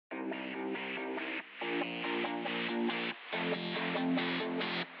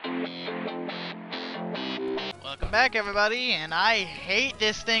back, everybody, and I hate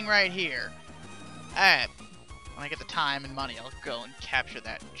this thing right here. Alright, when I get the time and money, I'll go and capture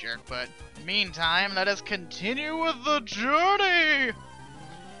that jerk, but meantime, let us continue with the journey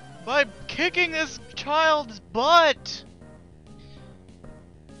by kicking this child's butt.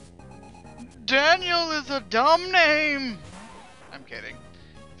 Daniel is a dumb name. I'm kidding.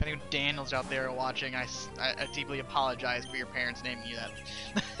 If any Daniels out there are watching, I deeply apologize for your parents naming you that.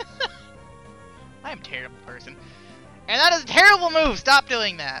 I am a terrible person. And that is a terrible move! Stop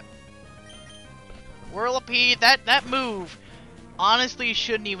doing that! Whirlipede, that move honestly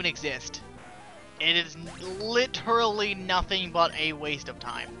shouldn't even exist. It is literally nothing but a waste of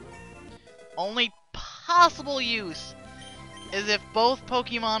time. Only possible use is if both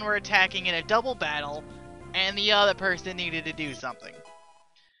Pokemon were attacking in a double battle and the other person needed to do something.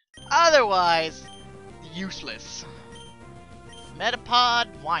 Otherwise, useless. Metapod,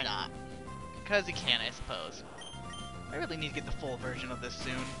 why not? Because you can, I suppose. I really need to get the full version of this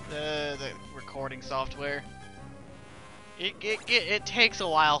soon. The recording software. It takes a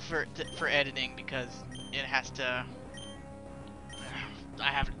while for editing because it has to. I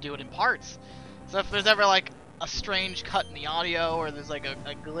have to do it in parts. So if there's ever like a strange cut in the audio or there's like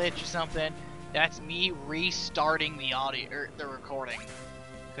a glitch or something, that's me restarting the audio or the recording.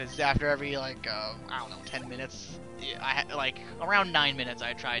 Because after every like I don't know 10 minutes, like around 9 minutes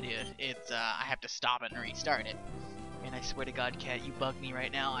I tried it. I have to stop it and restart it. And I swear to God, cat, you bug me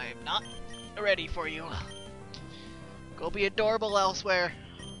right now. I am not ready for you. Go be adorable elsewhere.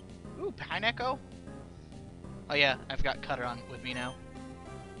 Ooh, Pine Echo. Oh yeah, I've got Cutter on with me now.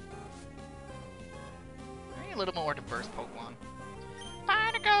 I need a little more diverse Pokemon.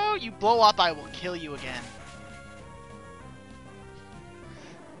 Pine Echo, you blow up, I will kill you again.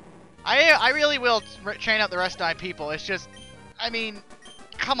 I really will train up the rest of my people. It's just, I mean,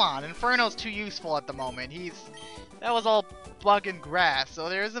 come on, Inferno's too useful at the moment. That was all bug and grass, so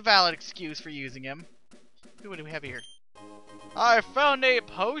there is a valid excuse for using him. Ooh, what do we have here? I found a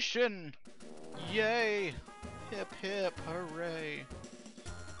potion! Yay! Hip hip hooray!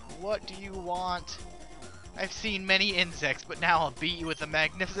 What do you want? I've seen many insects, but now I'll beat you with the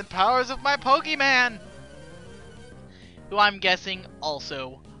magnificent powers of my Pokemon! Who I'm guessing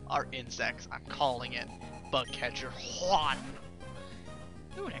also are insects. I'm calling it Bug Catcher Juan.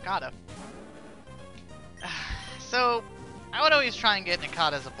 Ooh, Nakata. So, I would always try and get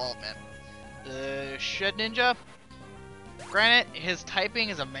Nakata's evolvement. The Shed Ninja. Granted, his typing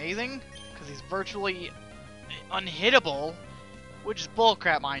is amazing, because he's virtually unhittable, which is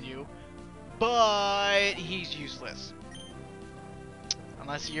bullcrap, mind you, but he's useless.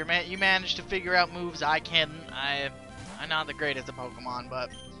 Unless you manage to figure out moves I can. I'm not the greatest at Pokemon, but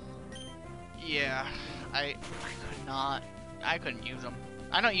yeah, I couldn't use them.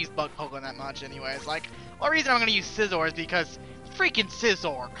 I don't use Bug Pokemon that much anyways. Like, the only reason I'm gonna use Scizor is because freaking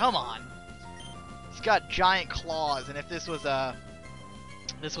Scizor, come on. He's got giant claws, and if this was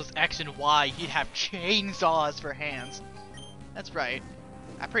X and Y, he'd have chainsaws for hands. That's right.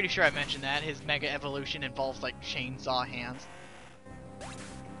 I'm pretty sure I mentioned that. His Mega Evolution involves like chainsaw hands.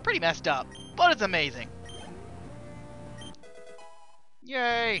 Pretty messed up, but it's amazing.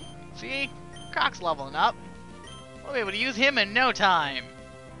 Yay! See? Croc's leveling up. We'll be able to use him in no time.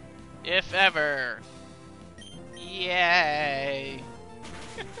 If ever. Yay!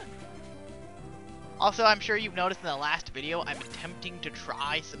 Also, I'm sure you've noticed in the last video, I'm attempting to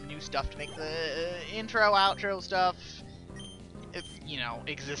try some new stuff to make the intro, outro stuff, you know,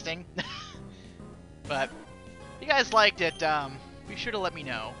 existing. But if you guys liked it, be sure to let me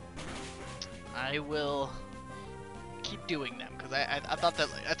know. I will keep doing them because I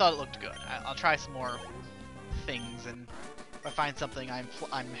thought it looked good. I'll try some more things, and if I find something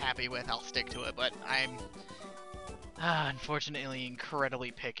I'm happy with, I'll stick to it. But I'm unfortunately incredibly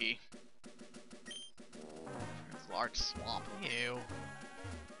picky. Large swamp. Ew.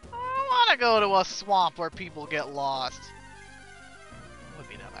 I don't want to go to a swamp where people get lost. That would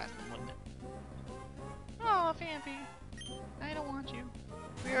be that last one, wouldn't it? Oh, Vampy. I don't want you.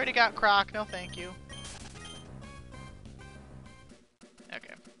 We already got Croc. No, thank you.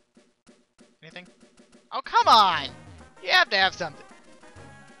 Okay. Anything? Oh, come on! You have to have something.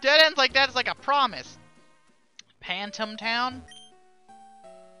 Dead ends like that is like a promise. Pantom Town?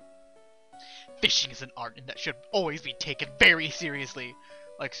 Fishing is an art, and that should always be taken very seriously.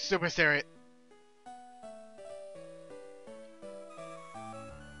 Like super serious.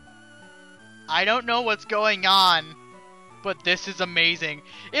 I don't know what's going on, but this is amazing.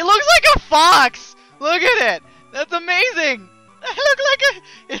 It looks like a fox! Look at it! That's amazing! I look like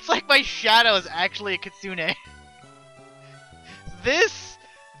a... It's like my shadow is actually a kitsune. This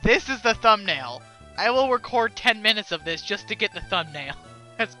is the thumbnail. I will record 10 minutes of this just to get the thumbnail.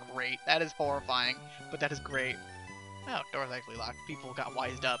 That's great. That is horrifying, but that is great. Oh, door's actually locked. People got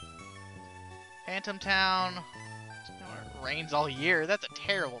wised up. Phantom Town. It rains all year. That's a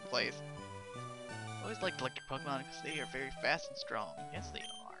terrible place. I always liked electric Pokemon because they are very fast and strong. Yes, they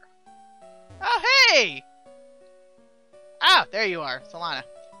are. Oh, hey! Ah, there you are, Solana.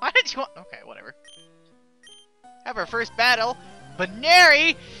 Why did you want... Okay, whatever. Have our first battle.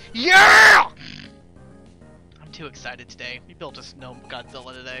 Baneri! Yeah! I'm too excited today. We built a snow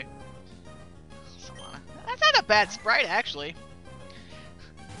Godzilla today. Solana. That's not a bad sprite, actually.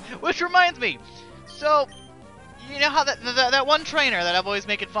 Which reminds me. So, you know how that one trainer that I'm always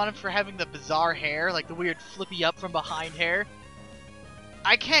making fun of for having the bizarre hair, like the weird flippy up from behind hair?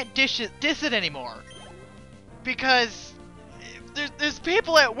 I can't diss it anymore. Because there's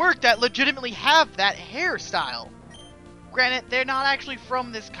people at work that legitimately have that hairstyle. Granted, they're not actually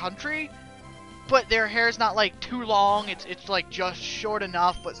from this country, but their hair's not like too long. It's like just short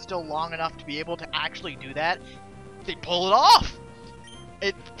enough, but still long enough to be able to actually do that. They pull it off.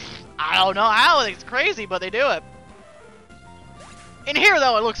 I don't know how. It's crazy, but they do it. In here,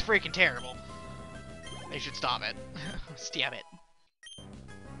 though, it looks freaking terrible. They should stop it. Stab it.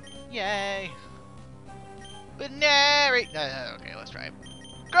 Yay. Baneri. Okay, let's try it.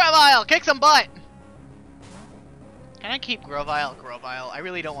 Grovyle, kick some butt. Can I keep Grovyle? I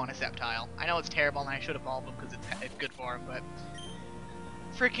really don't want a Sceptile. I know it's terrible and I should evolve him because it's good for him, but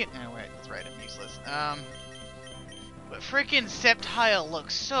freaking... Oh, wait, that's right, I'm useless. But freaking Sceptile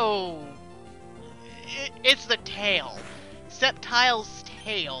looks so... It's the tail. Sceptile's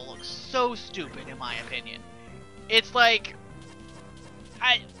tail looks so stupid, in my opinion. It's like...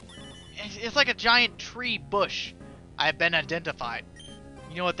 It's like a giant tree bush. I've been identified.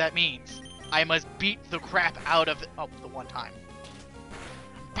 You know what that means? I must beat the crap out of it. Oh, the one time.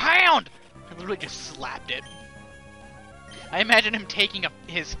 Pound! I literally just slapped it. I imagine him taking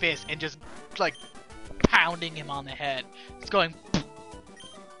his fist and just, like, pounding him on the head. It's going...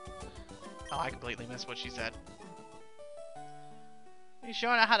 Oh, I completely missed what she said. You're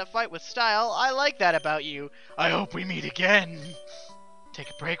showing how to fight with style. I like that about you. I hope we meet again. Take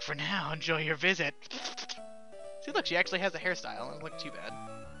a break for now. Enjoy your visit. See, look, she actually has a hairstyle. It doesn't look too bad.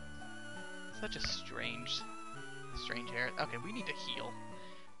 Such a strange hair. Okay, we need to heal.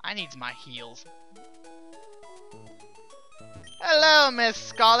 I need my heals. Hello, Miss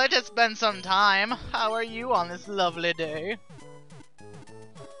Scarlet. It's been some time. How are you on this lovely day?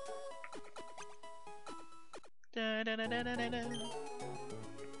 Da, da, da, da, da, da.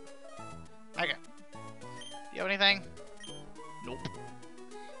 Okay. Do you have anything? Nope.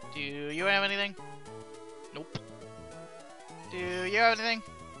 Do you have anything? Nope. Do you have anything?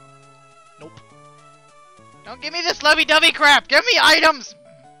 Nope. Don't give me this lovey-dovey crap! Give me items!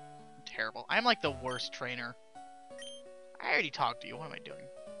 I'm terrible. I'm like the worst trainer. I already talked to you. What am I doing?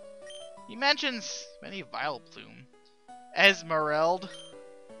 He mentions many Vileplume. Esmeralda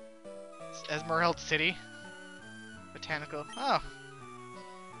City. Botanical. Oh.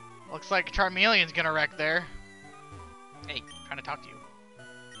 Looks like Charmeleon's gonna wreck there. Hey, I'm trying to talk to you.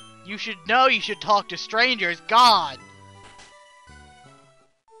 You should know you should talk to strangers. God!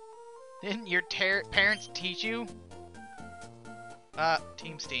 Didn't your parents teach you?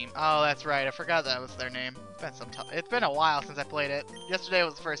 Team Steam. Oh, that's right. I forgot that was their name. It's been a while since I played it. Yesterday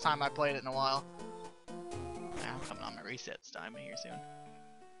was the first time I played it in a while. I'm coming on my resets time here soon.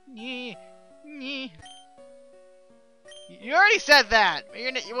 You already said that!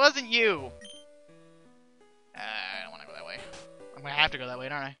 It wasn't you! I don't want to go that way. I'm gonna have to go that way,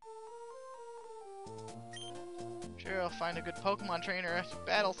 don't I? Sure, I'll find a good Pokemon trainer at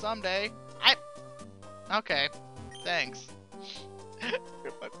battle someday. Okay. Thanks.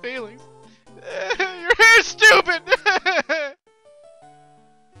 My feelings. Your hair's stupid!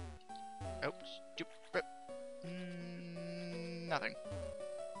 Oh, stupid. Nothing.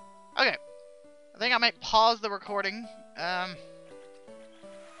 Okay. I think I might pause the recording.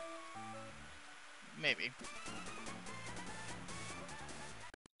 Maybe.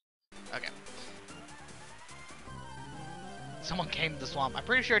 Okay. Someone came to the swamp. I'm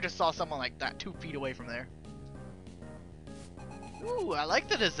pretty sure I just saw someone like that 2 feet away from there. Ooh, I like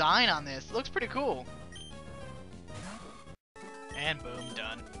the design on this. It looks pretty cool. And boom,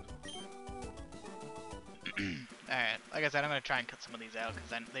 done. Alright, like I said, I'm going to try and cut some of these out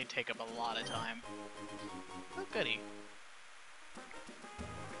because they take up a lot of time. Oh, goody.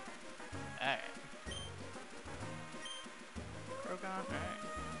 Alright. Krogon, alright.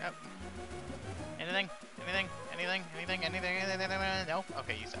 Yep. Anything? No?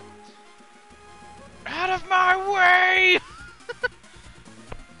 Okay, you said. Out of my way!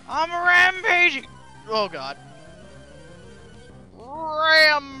 I'm rampaging! Oh god.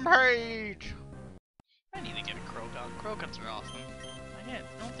 Rampage! I need to get a Crocut. Crocuts are awesome. I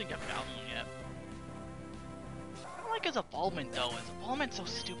don't think I've gotten one yet. I don't like his evolvement though. His evolvement's so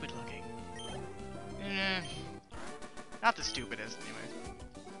stupid looking. Not the stupidest,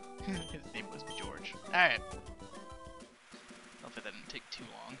 anyways. His name was George. Alright. Hopefully that didn't take too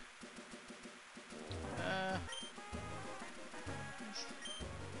long.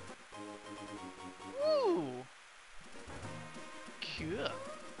 Ooh! Cool.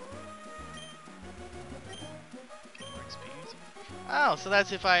 Get more experience. Oh, so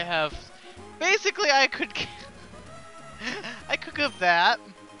that's if I have... Basically, I could... I could give that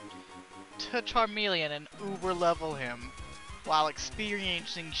to Charmeleon and uber level him while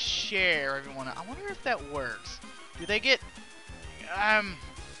experiencing share everyone. I wonder if that works. Do they get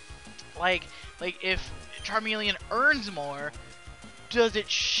like if Charmeleon earns more, does it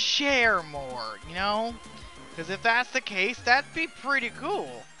share more, you know? Because if that's the case, that'd be pretty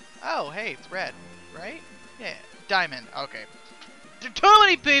cool. Oh, hey, it's red, right? Yeah, diamond. Okay. There are too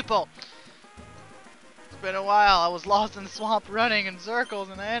many people. It's been a while. I was lost in the swamp running in circles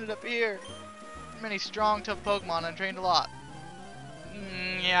and I ended up here. Many strong, tough Pokemon and trained a lot.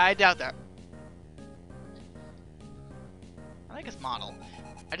 Yeah, I doubt that. I like his model.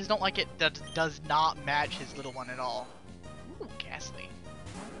 I just don't like it that does not match his little one at all. Ooh, ghastly.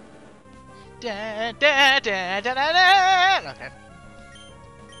 Da, da, da, da, da, da. Okay.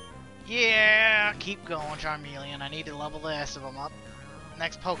 Yeah, keep going, Charmeleon. I need to level the rest of them up.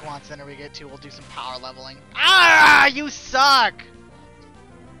 Next Pokemon Center we get to, we'll do some power leveling. Ah, you suck!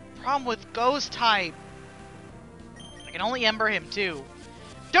 Problem with Ghost type. I can only Ember him too.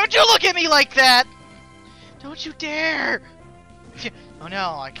 Don't you look at me like that! Don't you dare! Oh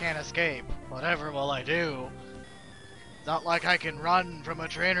no, I can't escape. Whatever will I do? Not like I can run from a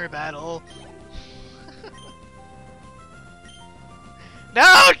trainer battle.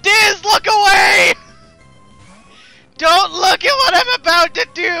 No, Diz, look away! Don't look at what I'm about to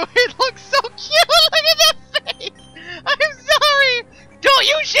do! It looks so cute! Look at that face! I'm sorry! Don't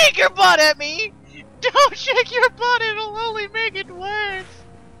you shake your butt at me! Don't shake your butt, it'll only make it worse!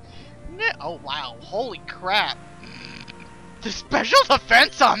 Oh wow, holy crap! The special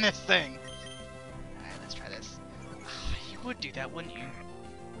defense on this thing! Alright, let's try this. You would do that, wouldn't you?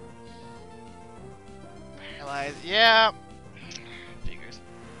 Paralyze, yeah! Figures.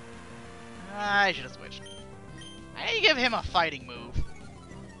 I should have switched. I need to give him a fighting move.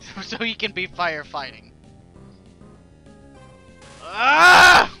 So he can be firefighting.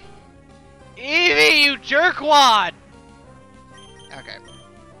 Ah! Eevee, you jerkwad! Okay.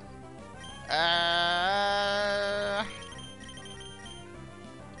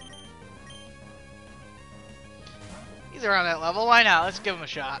 He's around that level, why not? Let's give him a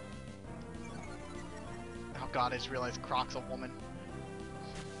shot. Oh god, I just realized Croc's a woman.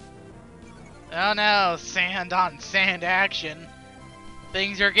 Oh no, sand on sand action.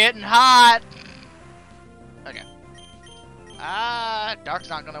 Things are getting hot! Okay. Dark's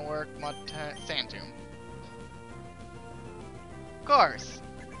not gonna work, but Sand Tomb. Of course.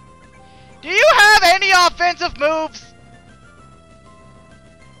 Do you have any offensive moves?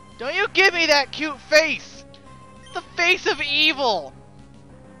 Don't you give me that cute face! It's the face of evil!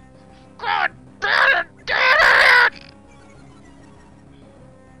 God damn it!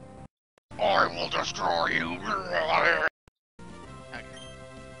 I will destroy you! Okay.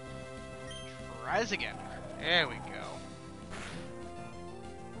 Try this again. There we go.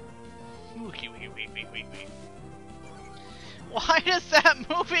 Why does that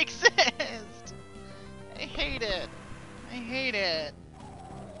move exist? I hate it. I hate it.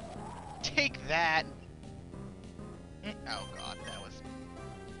 Take that. Oh god, that was...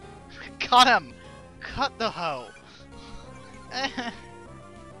 Cut him! Cut the hoe.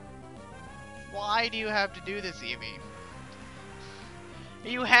 Why do you have to do this, Eevee? Are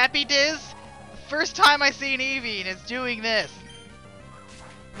you happy, Diz? First time I see an Eevee and it's doing this.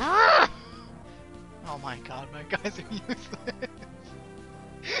 Oh my god, my guys are useless.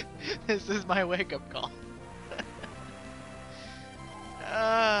 This is my wake-up call.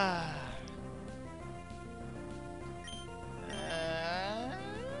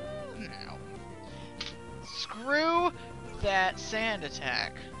 No. Screw that sand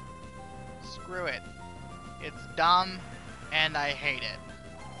attack. Screw it. It's dumb, and I hate it.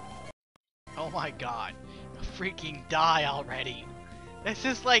 Oh my god. Freaking die already. This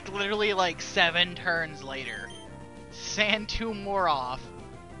is like literally like 7 turns later. Sand Tomb wore off.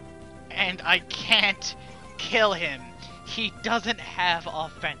 And I can't kill him. He doesn't have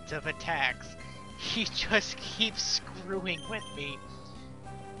offensive attacks. He just keeps screwing with me.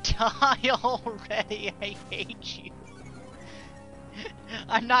 Die already, I hate you.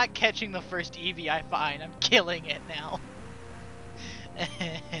 I'm not catching the first Eevee I find, I'm killing it now.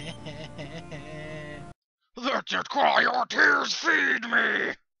 That's it, cry your tears, feed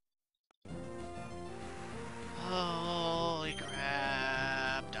me! Holy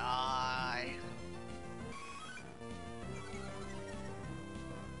crap, die.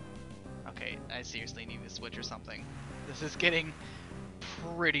 Okay, I seriously need to switch or something. This is getting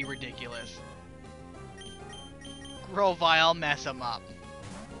pretty ridiculous. Grovile, mess him up.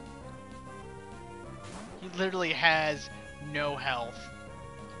 He literally has no health.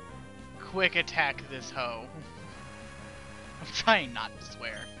 Quick attack this hoe. I'm trying not to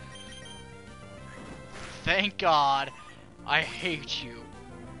swear. Thank God. I hate you.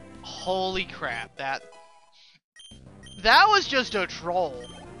 Holy crap, that was just a troll.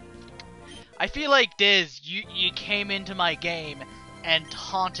 I feel like Diz, you came into my game and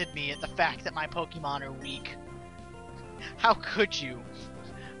taunted me at the fact that my Pokemon are weak. How could you?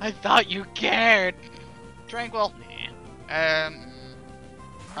 I thought you cared. Tranquil? Nah.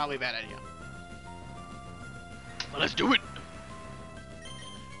 Probably a bad idea. But let's do it.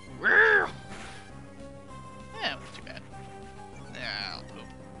 Yeah, it wasn't too bad. Yeah, I'll poop.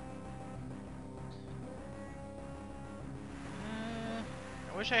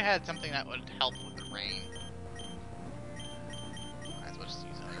 I wish I had something that would help with the rain. Might as well just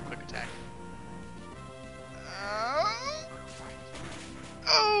use another quick attack.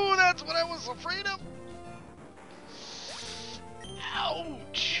 Oh, that's what I was afraid of.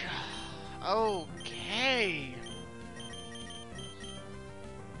 Ouch. Okay.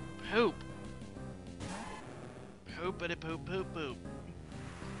 Poop. Poopity poop poop poop.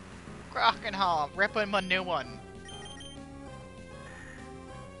 Crockenhall, ripping my new one.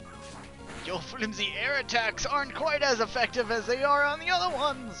 Your flimsy air attacks aren't quite as effective as they are on the other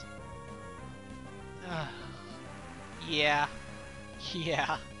ones. Yeah.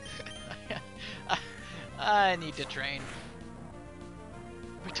 Yeah. I need to train.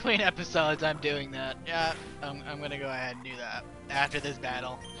 Between episodes, I'm doing that. Yeah, I'm gonna go ahead and do that after this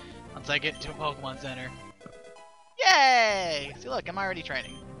battle. Once I get to a Pokemon Center. Yay! See, look, I'm already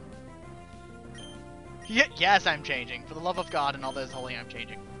training. Yes, I'm changing. For the love of God and all that is holy, I'm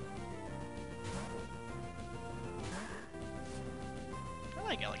changing. I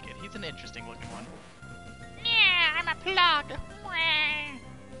like Elekid. He's an interesting looking one. Yeah, I'm a plug.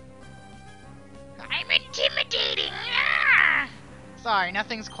 I'm intimidating. Ah! Sorry,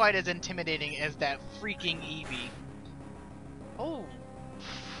 nothing's quite as intimidating as that freaking Eevee. Oh.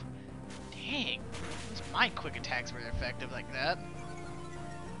 Dang. My quick attacks were effective like that.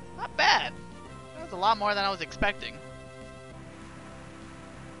 Not bad. That was a lot more than I was expecting.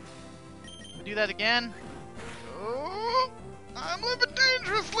 We do that again. Oh, I'm living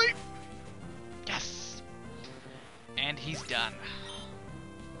dangerously. Yes. And he's done.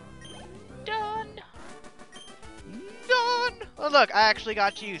 Done. Done. Oh look, I actually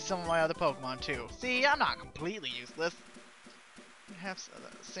got to use some of my other Pokemon too. See, I'm not completely useless. You have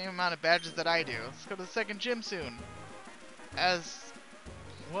the same amount of badges that I do. Let's go to the second gym soon. As...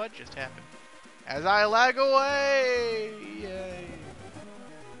 What just happened? As I lag away! Yay!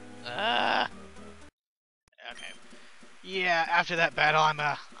 Okay. Yeah, after that battle, I'm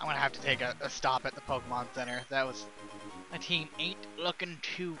gonna have to take a stop at the Pokemon Center. That was... My team ain't looking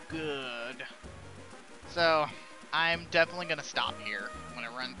too good. So, I'm definitely gonna stop here. I'm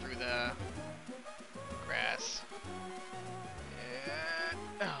gonna run through the grass.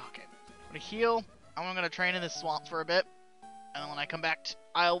 Okay. I'm gonna heal. I'm gonna train in this swamp for a bit. And then when I come back,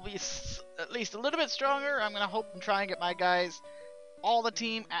 I'll be at least a little bit stronger. I'm gonna hope and try and get my guys, all the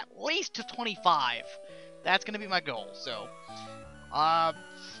team, at least to 25. That's gonna be my goal. So,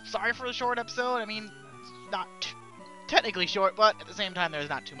 sorry for the short episode. I mean, it's not technically short, but at the same time, there's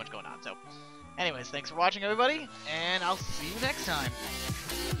not too much going on. So, anyways, thanks for watching, everybody, and I'll see you next time.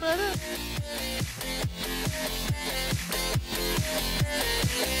 Bye.